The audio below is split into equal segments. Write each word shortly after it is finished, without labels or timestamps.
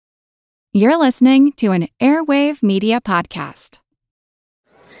You're listening to an Airwave Media Podcast.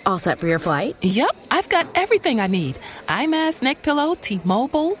 All set for your flight? Yep, I've got everything I need. Eye mask, neck pillow,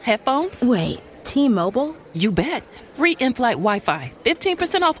 T-Mobile, headphones. Wait, T-Mobile? You bet. Free in-flight Wi-Fi.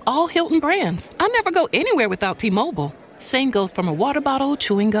 15% off all Hilton brands. I never go anywhere without T-Mobile. Same goes for my water bottle,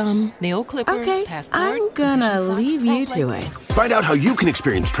 chewing gum, nail clippers, okay, passport. I'm gonna leave you to it. Find out how you can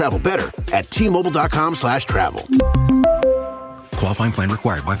experience travel better at T-Mobile.com/travel. Qualifying plan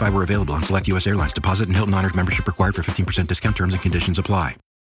required. Wi-Fi were available on select U.S. airlines. Deposit and Hilton Honors membership required for 15% discount. Terms and conditions apply.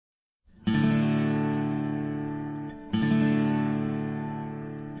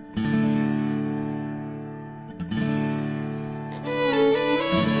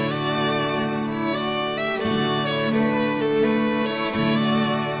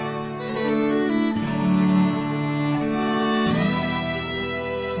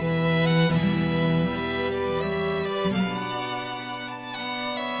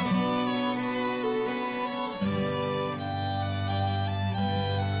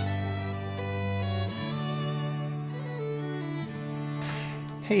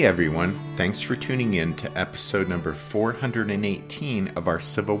 Hey everyone, thanks for tuning in to episode number 418 of our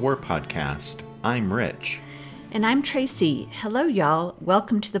Civil War podcast. I'm Rich. And I'm Tracy. Hello y'all,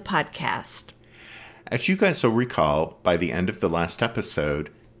 welcome to the podcast. As you guys will recall, by the end of the last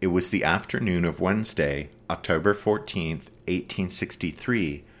episode, it was the afternoon of Wednesday, October 14th,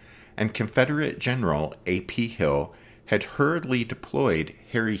 1863, and Confederate General A.P. Hill had hurriedly deployed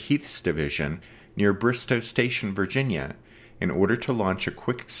Harry Heath's division near Bristoe Station, Virginia, in order to launch a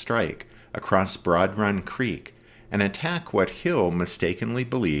quick strike across Broad Run Creek and attack what Hill mistakenly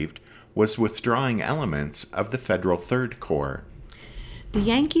believed was withdrawing elements of the Federal Third Corps. The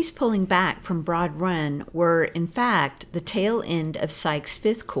Yankees pulling back from Broad Run were, in fact, the tail end of Sykes'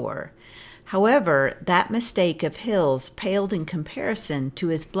 Fifth Corps. However, that mistake of Hill's paled in comparison to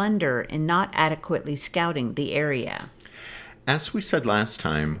his blunder in not adequately scouting the area. As we said last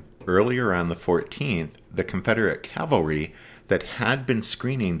time, earlier on the 14th, the Confederate cavalry that had been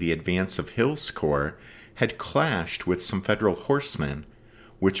screening the advance of Hill's corps had clashed with some Federal horsemen,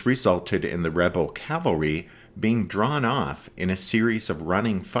 which resulted in the rebel cavalry being drawn off in a series of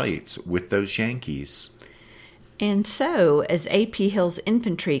running fights with those Yankees. And so, as A.P. Hill's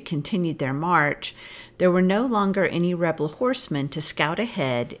infantry continued their march, there were no longer any rebel horsemen to scout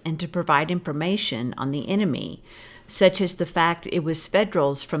ahead and to provide information on the enemy, such as the fact it was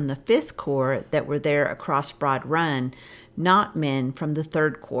Federals from the Fifth Corps that were there across Broad Run, not men from the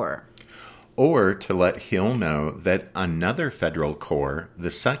Third Corps. Or to let Hill know that another Federal Corps,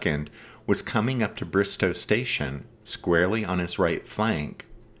 the Second, was coming up to Bristoe Station, squarely on his right flank.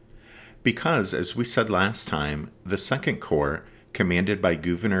 Because, as we said last time, the Second Corps, commanded by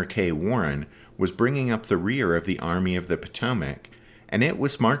Gouverneur K. Warren, was bringing up the rear of the Army of the Potomac, and it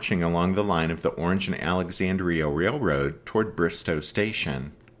was marching along the line of the Orange and Alexandria Railroad toward Bristoe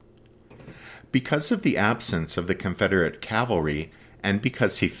Station. Because of the absence of the Confederate cavalry, and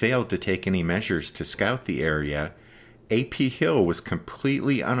because he failed to take any measures to scout the area, A.P. Hill was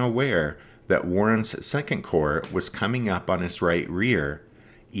completely unaware that Warren's Second Corps was coming up on his right rear,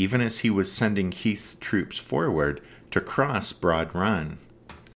 even as he was sending Heath's troops forward to cross Broad Run.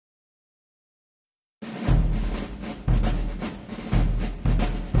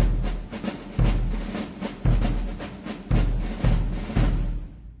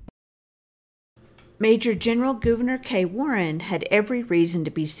 Major General Gouverneur K. Warren had every reason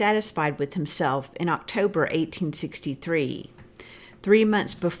to be satisfied with himself in October 1863. 3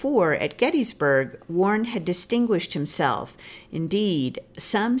 months before, at Gettysburg, Warren had distinguished himself. Indeed,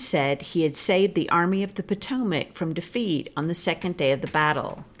 some said he had saved the Army of the Potomac from defeat on the second day of the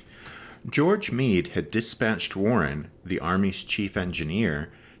battle. George Meade had dispatched Warren, the Army's chief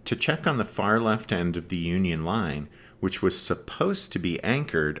engineer, to check on the far left end of the Union line, which was supposed to be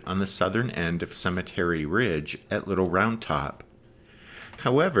anchored on the southern end of Cemetery Ridge at Little Round Top.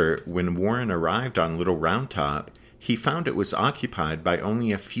 However, when Warren arrived on Little Round Top, he found it was occupied by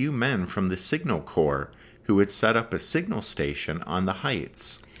only a few men from the Signal Corps, who had set up a signal station on the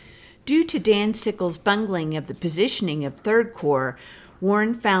heights. Due to Dan Sickles' bungling of the positioning of Third Corps,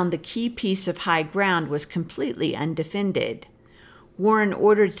 Warren found the key piece of high ground was completely undefended. Warren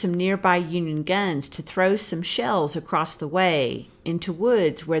ordered some nearby Union guns to throw some shells across the way into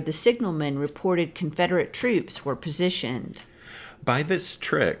woods where the signalmen reported Confederate troops were positioned. By this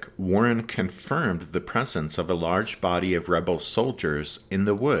trick, Warren confirmed the presence of a large body of rebel soldiers in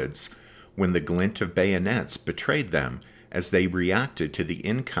the woods when the glint of bayonets betrayed them as they reacted to the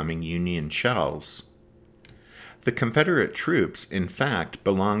incoming Union shells. The Confederate troops, in fact,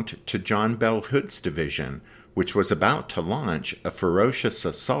 belonged to John Bell Hood's division, which was about to launch a ferocious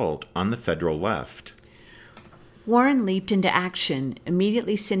assault on the Federal left. Warren leaped into action,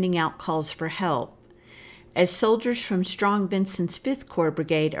 immediately sending out calls for help. As soldiers from Strong Vincent's 5th Corps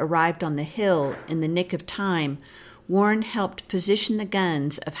Brigade arrived on the hill in the nick of time, Warren helped position the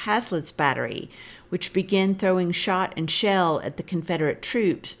guns of Hazlitt's battery, which began throwing shot and shell at the Confederate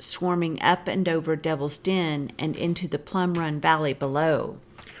troops swarming up and over Devil's Den and into the Plum Run Valley below.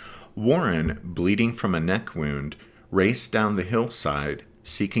 Warren, bleeding from a neck wound, raced down the hillside,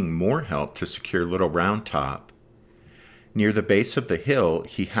 seeking more help to secure Little Round Top. Near the base of the hill,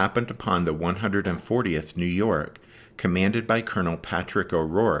 he happened upon the 140th New York, commanded by Colonel Patrick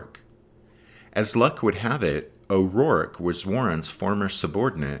O'Rourke. As luck would have it, O'Rourke was Warren's former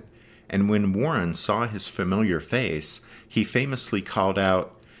subordinate, and when Warren saw his familiar face, he famously called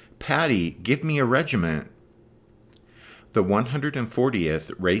out, "Patty, give me a regiment." The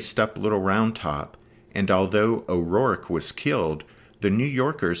 140th raced up Little Round Top, and although O'Rourke was killed, the New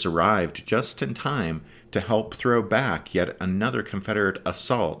Yorkers arrived just in time to help throw back yet another Confederate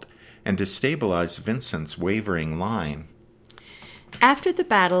assault and to stabilize Vincent's wavering line. After the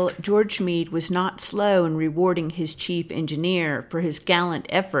battle, George Meade was not slow in rewarding his chief engineer for his gallant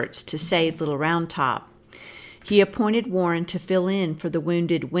efforts to save Little Round Top. He appointed Warren to fill in for the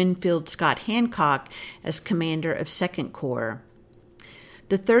wounded Winfield Scott Hancock as commander of 2nd Corps.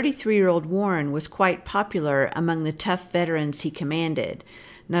 The 33-year-old Warren was quite popular among the tough veterans he commanded,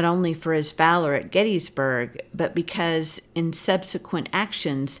 not only for his valor at Gettysburg, but because in subsequent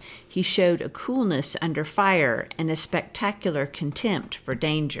actions he showed a coolness under fire and a spectacular contempt for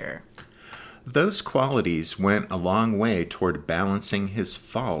danger. Those qualities went a long way toward balancing his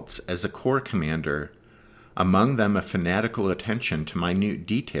faults as a corps commander, among them a fanatical attention to minute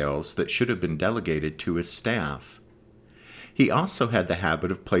details that should have been delegated to his staff. He also had the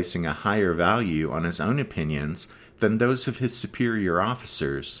habit of placing a higher value on his own opinions than those of his superior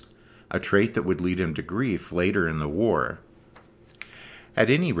officers, a trait that would lead him to grief later in the war. At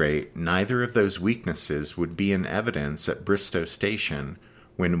any rate, neither of those weaknesses would be in evidence at Bristoe Station,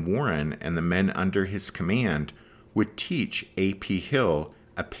 when Warren and the men under his command would teach A.P. Hill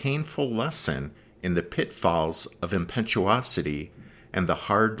a painful lesson in the pitfalls of impetuosity and the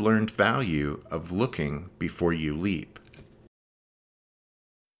hard-learned value of looking before you leap.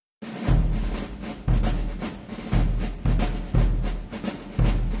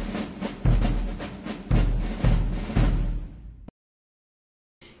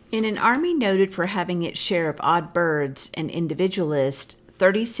 In an army noted for having its share of odd birds and individualists,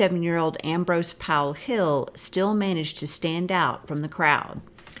 37-year-old Ambrose Powell Hill still managed to stand out from the crowd.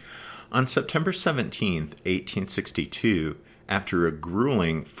 On September 17, 1862, after a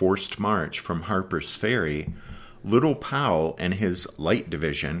grueling forced march from Harper's Ferry, Little Powell and his Light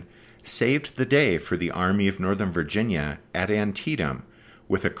Division saved the day for the Army of Northern Virginia at Antietam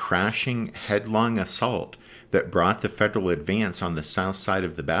with a crashing, headlong assault that brought the Federal advance on the south side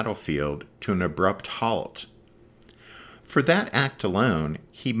of the battlefield to an abrupt halt. For that act alone,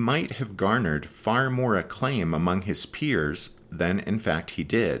 he might have garnered far more acclaim among his peers than in fact he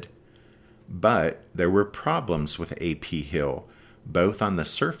did. But there were problems with A.P. Hill, both on the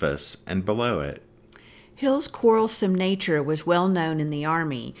surface and below it. Hill's quarrelsome nature was well known in the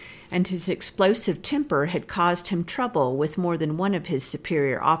Army, and his explosive temper had caused him trouble with more than one of his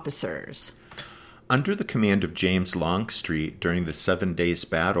superior officers. Under the command of James Longstreet during the 7 Days'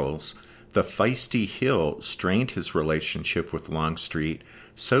 battles, the feisty Hill strained his relationship with Longstreet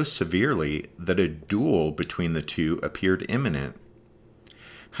so severely that a duel between the two appeared imminent.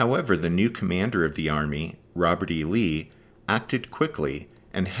 However, the new commander of the Army, Robert E. Lee, acted quickly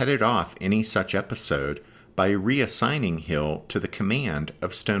and headed off any such episode by reassigning Hill to the command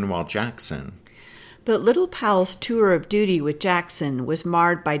of Stonewall Jackson. But Little Powell's tour of duty with Jackson was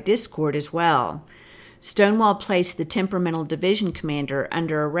marred by discord as well. Stonewall placed the temperamental division commander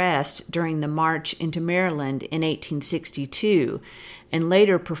under arrest during the march into Maryland in 1862 and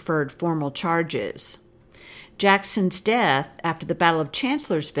later preferred formal charges. Jackson's death after the Battle of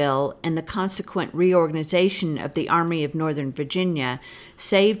Chancellorsville and the consequent reorganization of the Army of Northern Virginia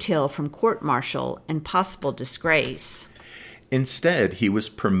saved Hill from court-martial and possible disgrace. Instead, he was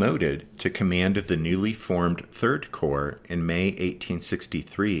promoted to command of the newly formed 3rd Corps in May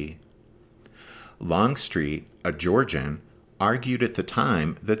 1863. Longstreet, a Georgian, argued at the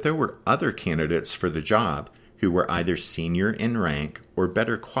time that there were other candidates for the job who were either senior in rank or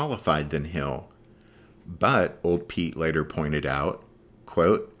better qualified than Hill. But, Old Pete later pointed out,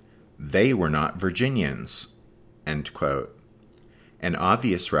 quote, they were not Virginians, end quote, an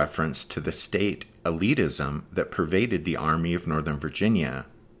obvious reference to the state elitism that pervaded the Army of Northern Virginia.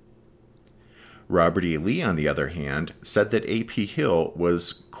 Robert E. Lee, on the other hand, said that A.P. Hill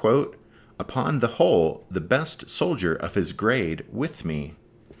was, quote, upon the whole, the best soldier of his grade with me.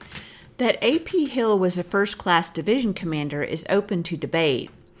 That A.P. Hill was a first-class division commander is open to debate.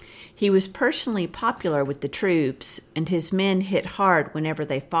 He was personally popular with the troops, and his men hit hard whenever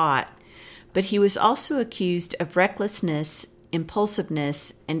they fought, but he was also accused of recklessness,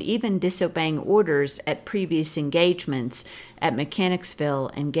 impulsiveness, and even disobeying orders at previous engagements at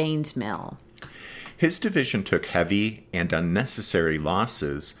Mechanicsville and Gaines Mill. His division took heavy and unnecessary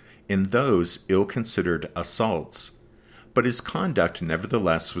losses in those ill-considered assaults, but his conduct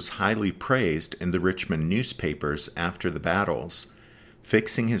nevertheless was highly praised in the Richmond newspapers after the battles,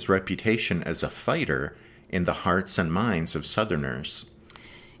 fixing his reputation as a fighter in the hearts and minds of Southerners.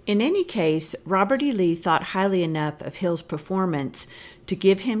 In any case, Robert E. Lee thought highly enough of Hill's performance to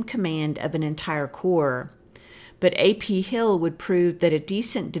give him command of an entire corps. But A.P. Hill would prove that a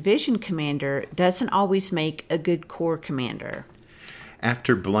decent division commander doesn't always make a good corps commander.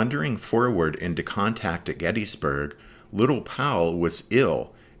 After blundering forward into contact at Gettysburg, Little Powell was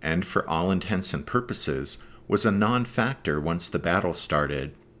ill and, for all intents and purposes, was a non-factor once the battle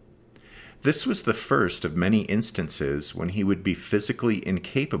started. This was the first of many instances when he would be physically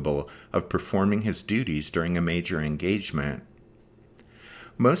incapable of performing his duties during a major engagement.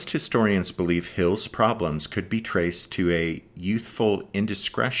 Most historians believe Hill's problems could be traced to a youthful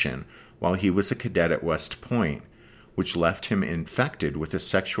indiscretion while he was a cadet at West Point, which left him infected with a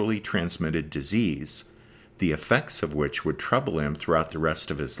sexually transmitted disease, the effects of which would trouble him throughout the rest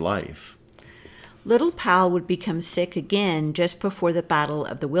of his life. Little Powell would become sick again just before the Battle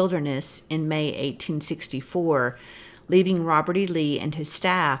of the Wilderness in May 1864, leaving Robert E. Lee and his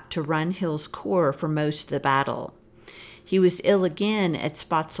staff to run Hill's corps for most of the battle. He was ill again at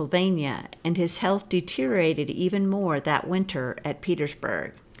Spotsylvania, and his health deteriorated even more that winter at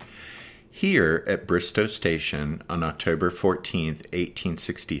Petersburg. Here at Bristoe Station on October 14,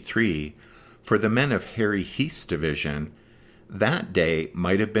 1863, for the men of Harry Heath's division, that day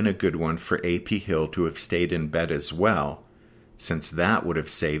might have been a good one for A.P. Hill to have stayed in bed as well, since that would have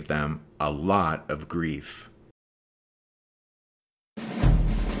saved them a lot of grief.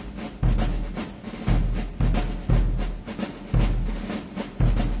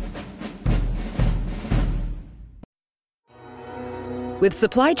 With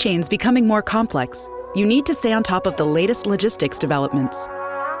supply chains becoming more complex, you need to stay on top of the latest logistics developments.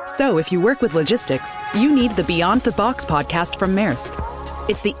 So if you work with logistics, you need the Beyond the Box podcast from Maersk.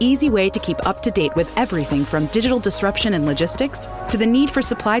 It's the easy way to keep up to date with everything from digital disruption in logistics to the need for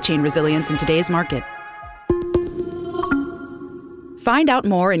supply chain resilience in today's market. Find out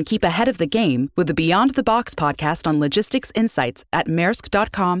more and keep ahead of the game with the Beyond the Box podcast on logistics insights at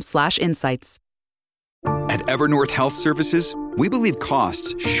maersk.com/insights. At Evernorth Health Services, we believe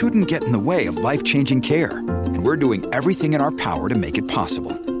costs shouldn't get in the way of life-changing care, and we're doing everything in our power to make it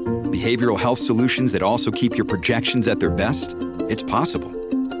possible. Behavioral health solutions that also keep your projections at their best? It's possible.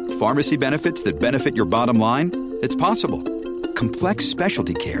 Pharmacy benefits that benefit your bottom line? It's possible. Complex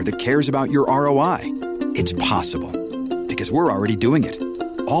specialty care that cares about your ROI? It's possible. Because we're already doing it.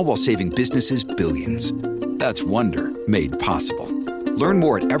 All while saving businesses billions. That's Wonder made possible. Learn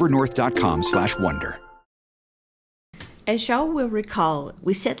more at evernorth.com/wonder. As y'all will recall,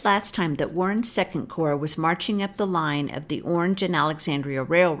 we said last time that Warren's Second Corps was marching up the line of the Orange and Alexandria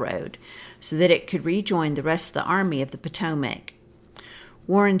Railroad so that it could rejoin the rest of the Army of the Potomac.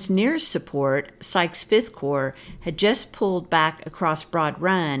 Warren's nearest support, Sykes' Fifth Corps, had just pulled back across Broad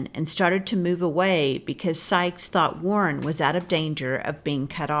Run and started to move away because Sykes thought Warren was out of danger of being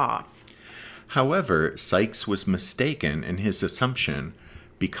cut off. However, Sykes was mistaken in his assumption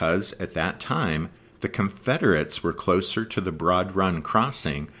because, at that time, the Confederates were closer to the Broad Run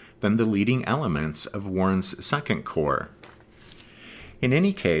crossing than the leading elements of Warren's Second Corps. In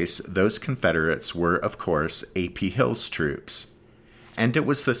any case, those Confederates were, of course, A.P. Hill's troops, and it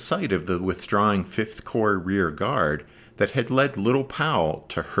was the sight of the withdrawing Fifth Corps rear guard that had led Little Powell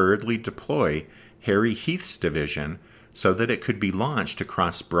to hurriedly deploy Harry Heath's division so that it could be launched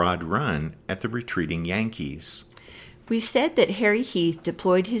across Broad Run at the retreating Yankees. We said that Harry Heath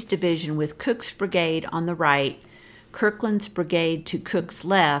deployed his division with Cook's brigade on the right, Kirkland's brigade to Cook's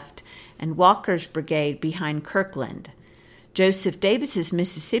left, and Walker's brigade behind Kirkland. Joseph Davis's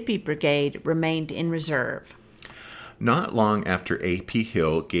Mississippi brigade remained in reserve. Not long after A.P.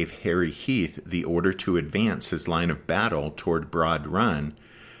 Hill gave Harry Heath the order to advance his line of battle toward Broad Run,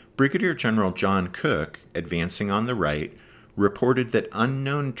 Brigadier General John Cook, advancing on the right, reported that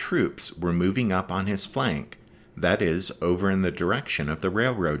unknown troops were moving up on his flank, that is, over in the direction of the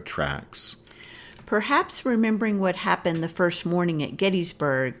railroad tracks. Perhaps remembering what happened the first morning at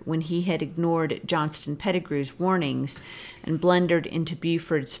Gettysburg when he had ignored Johnston Pettigrew's warnings and blundered into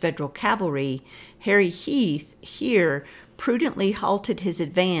Buford's Federal cavalry, Harry Heath here prudently halted his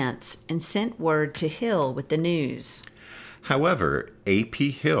advance and sent word to Hill with the news. However,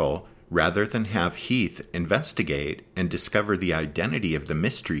 A.P. Hill, rather than have Heath investigate and discover the identity of the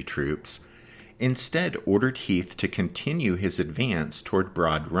mystery troops, instead ordered Heath to continue his advance toward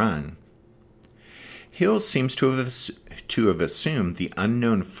Broad Run. Hill seems to have assumed the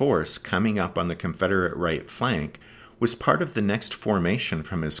unknown force coming up on the Confederate right flank was part of the next formation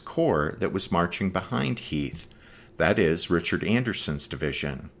from his corps that was marching behind Heath, that is, Richard Anderson's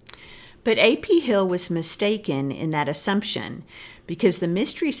division. But A.P. Hill was mistaken in that assumption because the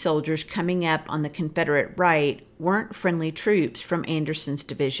mystery soldiers coming up on the Confederate right weren't friendly troops from Anderson's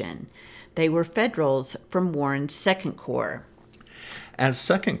division. They were Federals from Warren's Second Corps. As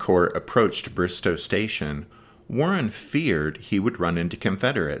Second Corps approached Bristoe Station, Warren feared he would run into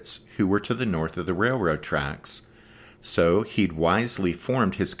Confederates who were to the north of the railroad tracks. So he'd wisely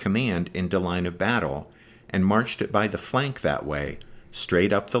formed his command into line of battle and marched it by the flank that way,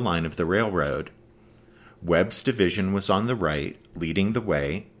 straight up the line of the railroad. Webb's division was on the right, leading the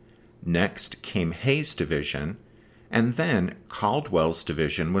way. Next came Hay's division, and then Caldwell's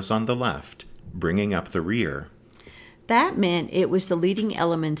division was on the left, bringing up the rear. That meant it was the leading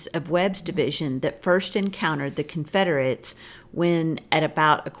elements of Webb's division that first encountered the Confederates when, at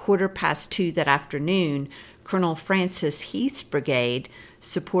about 2:15 that afternoon, Colonel Francis Heath's brigade,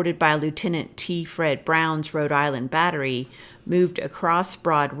 supported by Lieutenant T. Fred Brown's Rhode Island battery, moved across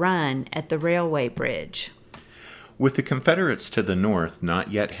Broad Run at the railway bridge. With the Confederates to the north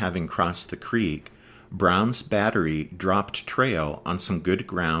not yet having crossed the creek, Brown's battery dropped trail on some good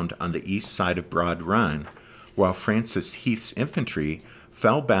ground on the east side of Broad Run, while Francis Heath's infantry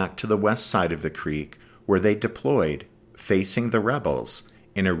fell back to the west side of the creek, where they deployed, facing the rebels,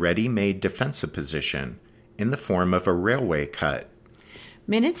 in a ready-made defensive position, in the form of a railway cut.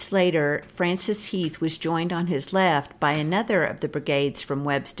 Minutes later, Francis Heath was joined on his left by another of the brigades from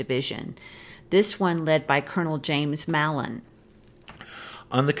Webb's division, this one led by Colonel James Mallon.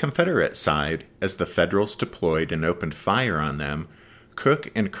 On the Confederate side, as the Federals deployed and opened fire on them,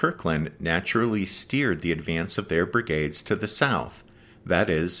 Cooke and Kirkland naturally steered the advance of their brigades to the south, that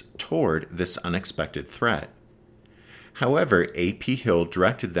is, toward this unexpected threat. However, A.P. Hill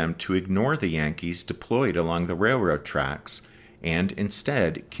directed them to ignore the Yankees deployed along the railroad tracks and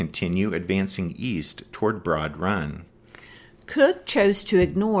instead continue advancing east toward Broad Run. Cooke chose to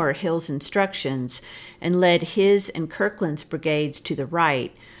ignore Hill's instructions and led his and Kirkland's brigades to the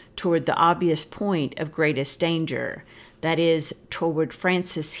right, toward the obvious point of greatest danger, that is, toward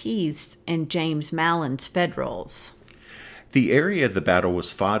Francis Heath's and James Mallon's Federals. The area the battle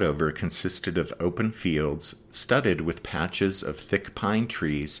was fought over consisted of open fields studded with patches of thick pine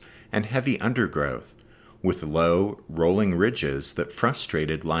trees and heavy undergrowth, with low, rolling ridges that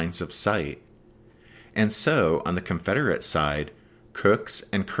frustrated lines of sight. And so, on the Confederate side, Cooke's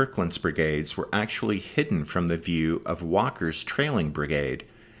and Kirkland's brigades were actually hidden from the view of Walker's trailing brigade,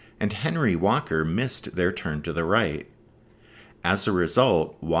 and Henry Walker missed their turn to the right. As a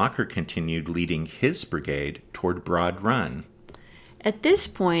result, Walker continued leading his brigade toward Broad Run. At this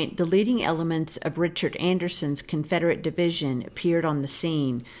point, the leading elements of Richard Anderson's Confederate division appeared on the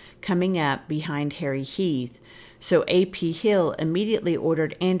scene, coming up behind Harry Heath, so A.P. Hill immediately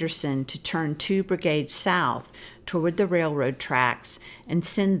ordered Anderson to turn 2 brigades south toward the railroad tracks and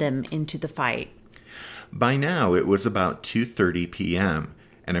send them into the fight. By now, it was about 2:30 p.m.,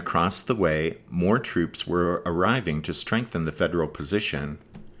 and across the way, more troops were arriving to strengthen the Federal position.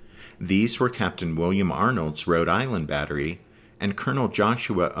 These were Captain William Arnold's Rhode Island battery and Colonel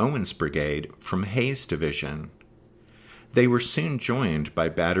Joshua Owen's brigade from Hay's division. They were soon joined by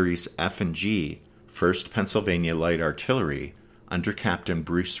batteries F and G, 1st Pennsylvania Light Artillery, under Captain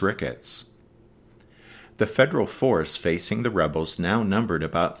Bruce Ricketts. The Federal force facing the rebels now numbered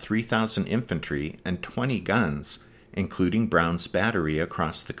about 3,000 infantry and 20 guns, including Brown's battery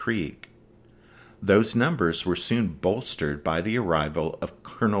across the creek. Those numbers were soon bolstered by the arrival of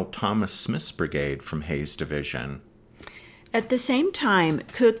Colonel Thomas Smith's brigade from Hay's division. At the same time,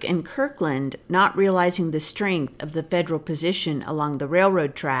 Cooke and Kirkland, not realizing the strength of the Federal position along the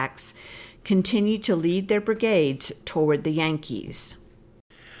railroad tracks, continued to lead their brigades toward the Yankees.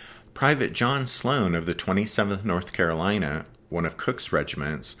 Private John Sloan of the 27th North Carolina, one of Cooke's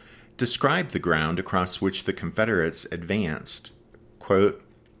regiments, described the ground across which the Confederates advanced. Quote,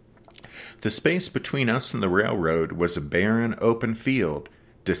 "The space between us and the railroad was a barren, open field,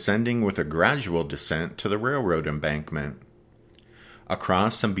 descending with a gradual descent to the railroad embankment.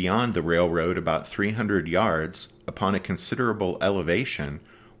 Across and beyond the railroad, about 300 yards, upon a considerable elevation,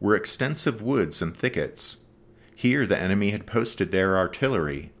 were extensive woods and thickets. Here the enemy had posted their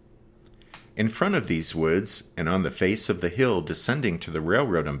artillery. In front of these woods, and on the face of the hill descending to the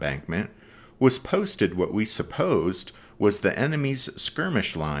railroad embankment, was posted what we supposed was the enemy's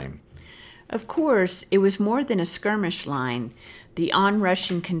skirmish line. Of course, it was more than a skirmish line. The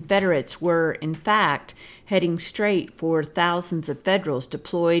onrushing Confederates were, in fact, heading straight for thousands of Federals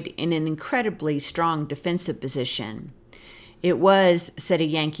deployed in an incredibly strong defensive position. It was, said a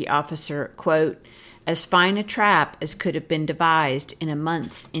Yankee officer, quote, as fine a trap as could have been devised in a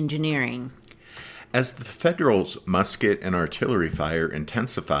month's engineering. As the Federals' musket and artillery fire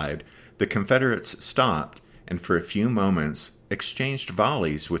intensified, the Confederates stopped and for a few moments exchanged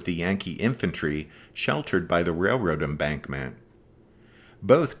volleys with the Yankee infantry sheltered by the railroad embankment.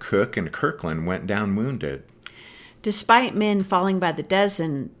 Both Cook and Kirkland went down wounded. Despite men falling by the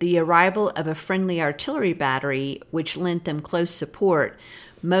dozen, the arrival of a friendly artillery battery, which lent them close support,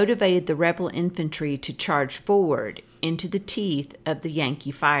 motivated the rebel infantry to charge forward into the teeth of the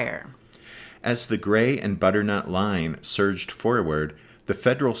Yankee fire. As the Gray and Butternut line surged forward, the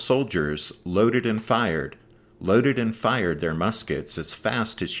Federal soldiers loaded and fired their muskets as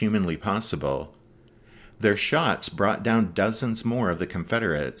fast as humanly possible. Their shots brought down dozens more of the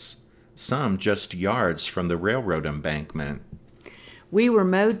Confederates, some just yards from the railroad embankment. We were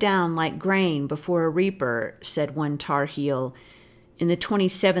mowed down like grain before a reaper, said one Tar Heel. In the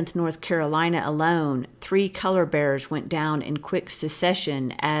 27th North Carolina alone, 3 color bearers went down in quick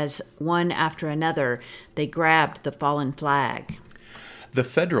succession as, one after another, they grabbed the fallen flag. The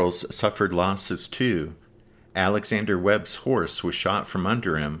Federals suffered losses too. Alexander Webb's horse was shot from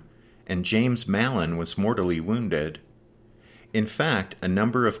under him, and James Mallon was mortally wounded. In fact, a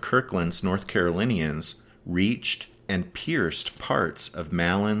number of Kirkland's North Carolinians reached and pierced parts of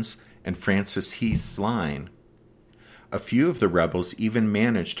Mallon's and Francis Heath's line. A few of the rebels even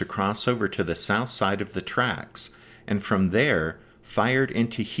managed to cross over to the south side of the tracks, and from there fired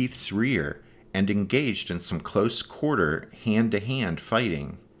into Heath's rear and engaged in some close-quarter, hand-to-hand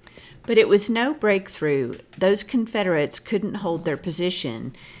fighting. But it was no breakthrough. Those Confederates couldn't hold their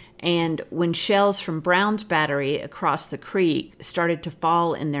position, and when shells from Brown's battery across the creek started to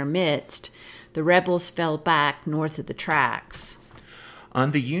fall in their midst, the rebels fell back north of the tracks.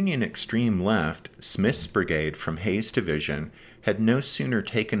 On the Union extreme left, Smith's brigade from Hay's division had no sooner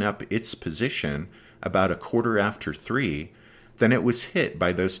taken up its position, about 3:15, than it was hit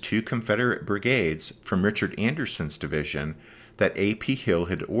by those 2 Confederate brigades from Richard Anderson's division that A.P. Hill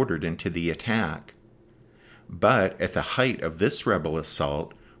had ordered into the attack. But at the height of this rebel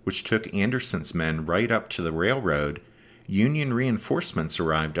assault, which took Anderson's men right up to the railroad, Union reinforcements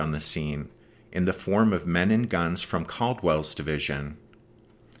arrived on the scene, in the form of men and guns from Caldwell's division.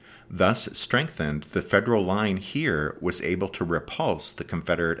 Thus strengthened, the Federal line here was able to repulse the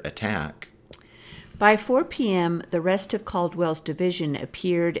Confederate attack. By 4 p.m., the rest of Caldwell's division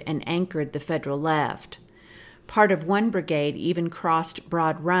appeared and anchored the Federal left. Part of one brigade even crossed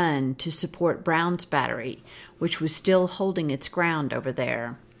Broad Run to support Brown's battery, which was still holding its ground over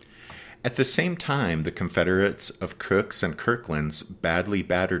there. At the same time, the Confederates of Cook's and Kirkland's badly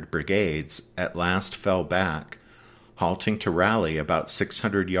battered brigades at last fell back, halting to rally about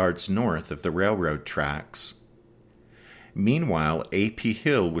 600 yards north of the railroad tracks. Meanwhile, A.P.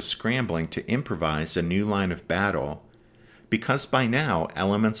 Hill was scrambling to improvise a new line of battle. Because by now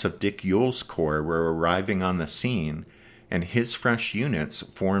elements of Dick Ewell's corps were arriving on the scene, and his fresh units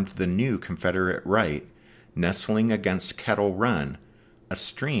formed the new Confederate right, nestling against Kettle Run, a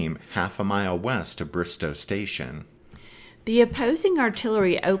stream half a mile west of Bristoe Station. The opposing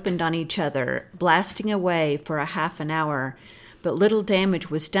artillery opened on each other, blasting away for a half an hour, but little damage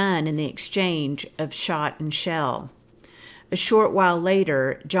was done in the exchange of shot and shell. A short while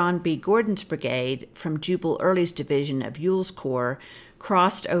later, John B. Gordon's brigade, from Jubal Early's division of Ewell's corps,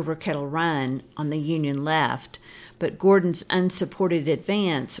 crossed over Kettle Run on the Union left, but Gordon's unsupported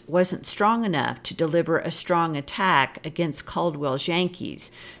advance wasn't strong enough to deliver a strong attack against Caldwell's Yankees,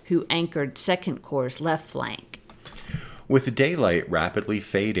 who anchored 2nd Corps' left flank. With daylight rapidly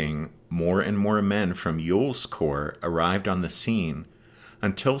fading, more and more men from Ewell's corps arrived on the scene,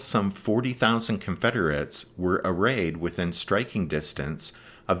 until some 40,000 Confederates were arrayed within striking distance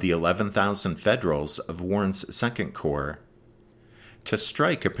of the 11,000 Federals of Warren's 2nd Corps. To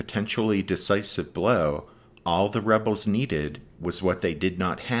strike a potentially decisive blow, all the rebels needed was what they did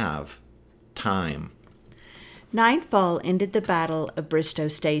not have: time. Nightfall ended the Battle of Bristoe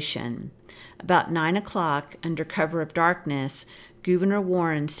Station. About 9 o'clock, under cover of darkness, Gouverneur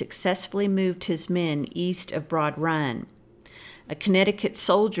Warren successfully moved his men east of Broad Run. A Connecticut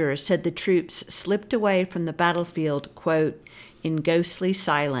soldier said the troops slipped away from the battlefield, quote, in ghostly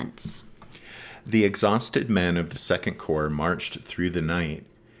silence. The exhausted men of the Second Corps marched through the night,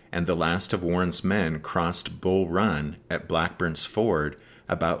 and the last of Warren's men crossed Bull Run at Blackburn's Ford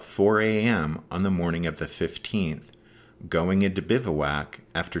about 4 a.m. on the morning of the 15th, going into bivouac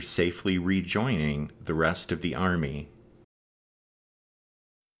after safely rejoining the rest of the army.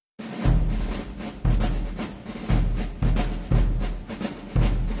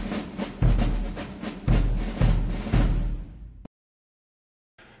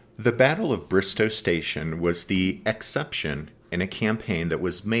 The Battle of Bristoe Station was the exception in a campaign that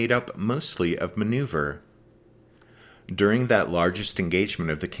was made up mostly of maneuver. During that largest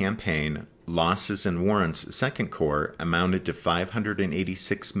engagement of the campaign, losses in Warren's Second Corps amounted to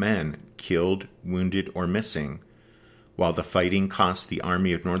 586 men killed, wounded, or missing, while the fighting cost the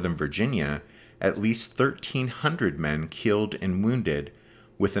Army of Northern Virginia at least 1,300 men killed and wounded,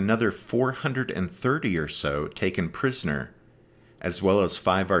 with another 430 or so taken prisoner, as well as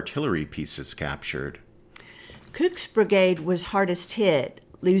 5 artillery pieces captured. Cook's brigade was hardest hit,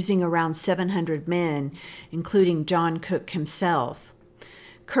 losing around 700 men, including John Cook himself.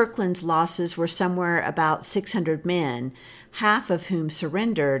 Kirkland's losses were somewhere about 600 men, half of whom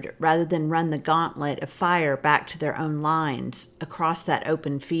surrendered rather than run the gauntlet of fire back to their own lines across that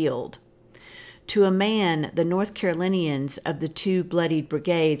open field. To a man, the North Carolinians of the 2 bloodied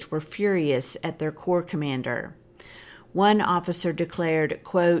brigades were furious at their corps commander. One officer declared,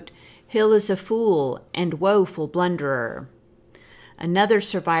 quote, "Hill is a fool and woeful blunderer." Another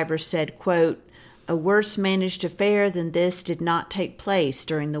survivor said, quote, "A worse managed affair than this did not take place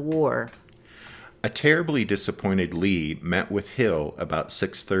during the war." A terribly disappointed Lee met with Hill about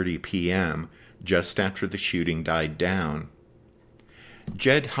 6:30 p.m., just after the shooting died down.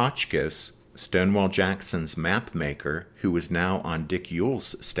 Jed Hotchkiss, Stonewall Jackson's map maker, who was now on Dick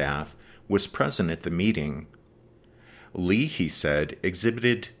Ewell's staff, was present at the meeting. Lee, he said,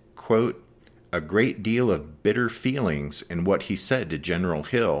 exhibited, quote, "a great deal of bitter feelings in what he said to General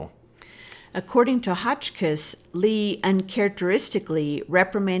Hill." According to Hotchkiss, Lee uncharacteristically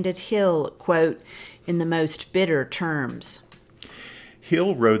reprimanded Hill, quote, in the most bitter terms.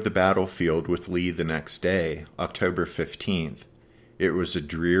 Hill rode the battlefield with Lee the next day, October 15th. It was a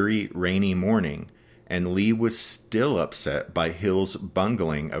dreary, rainy morning, and Lee was still upset by Hill's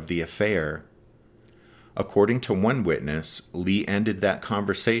bungling of the affair. According to one witness, Lee ended that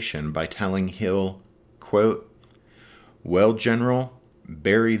conversation by telling Hill, quote, "Well, General,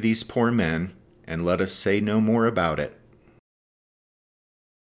 bury these poor men, and let us say no more about it."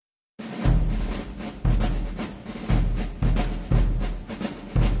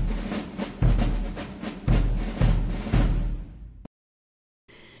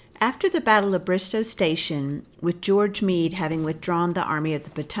 After the Battle of Bristoe Station, with George Meade having withdrawn the Army of the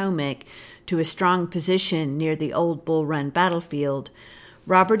Potomac to a strong position near the old Bull Run battlefield,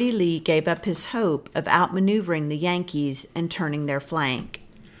 Robert E. Lee gave up his hope of outmaneuvering the Yankees and turning their flank.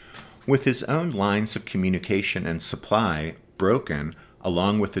 With his own lines of communication and supply broken,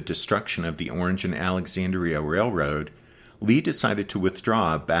 along with the destruction of the Orange and Alexandria Railroad, Lee decided to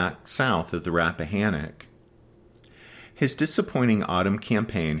withdraw back south of the Rappahannock. His disappointing autumn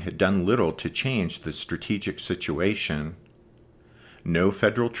campaign had done little to change the strategic situation. No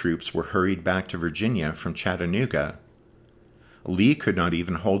federal troops were hurried back to Virginia from Chattanooga. Lee could not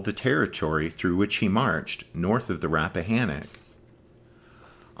even hold the territory through which he marched north of the Rappahannock.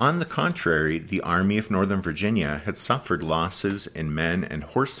 On the contrary, the Army of Northern Virginia had suffered losses in men and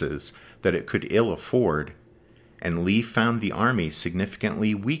horses that it could ill afford, and Lee found the army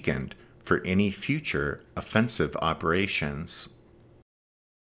significantly weakened for any future offensive operations.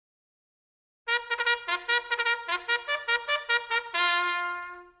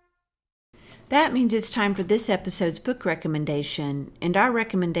 That means it's time for this episode's book recommendation, and our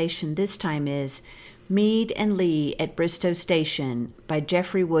recommendation this time is Meade and Lee at Bristoe Station by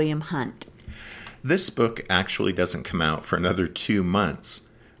Jeffrey William Hunt. This book actually doesn't come out for another 2 months.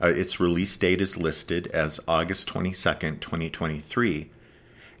 Its release date is listed as August 22nd, 2023.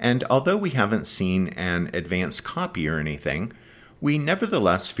 And although we haven't seen an advanced copy or anything, we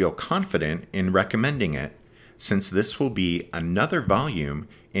nevertheless feel confident in recommending it, since this will be another volume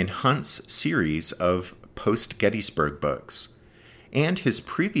in Hunt's series of post-Gettysburg books, and his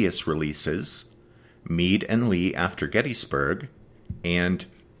previous releases, Meade and Lee After Gettysburg and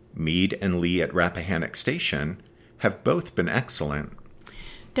Meade and Lee at Rappahannock Station, have both been excellent.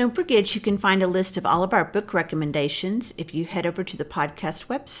 Don't forget you can find a list of all of our book recommendations if you head over to the podcast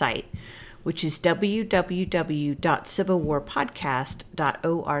website, which is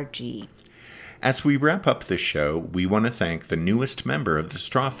www.civilwarpodcast.org. As we wrap up this show, we want to thank the newest member of the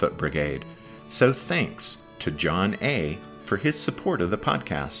Strawfoot Brigade. So thanks to John A. for his support of the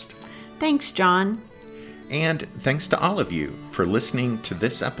podcast. Thanks, John. And thanks to all of you for listening to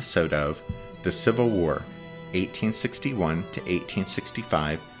this episode of The Civil War, 1861 to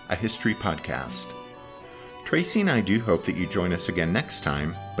 1865, a history podcast. Tracy and I do hope that you join us again next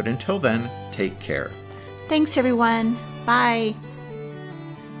time, but until then, take care. Thanks, everyone. Bye.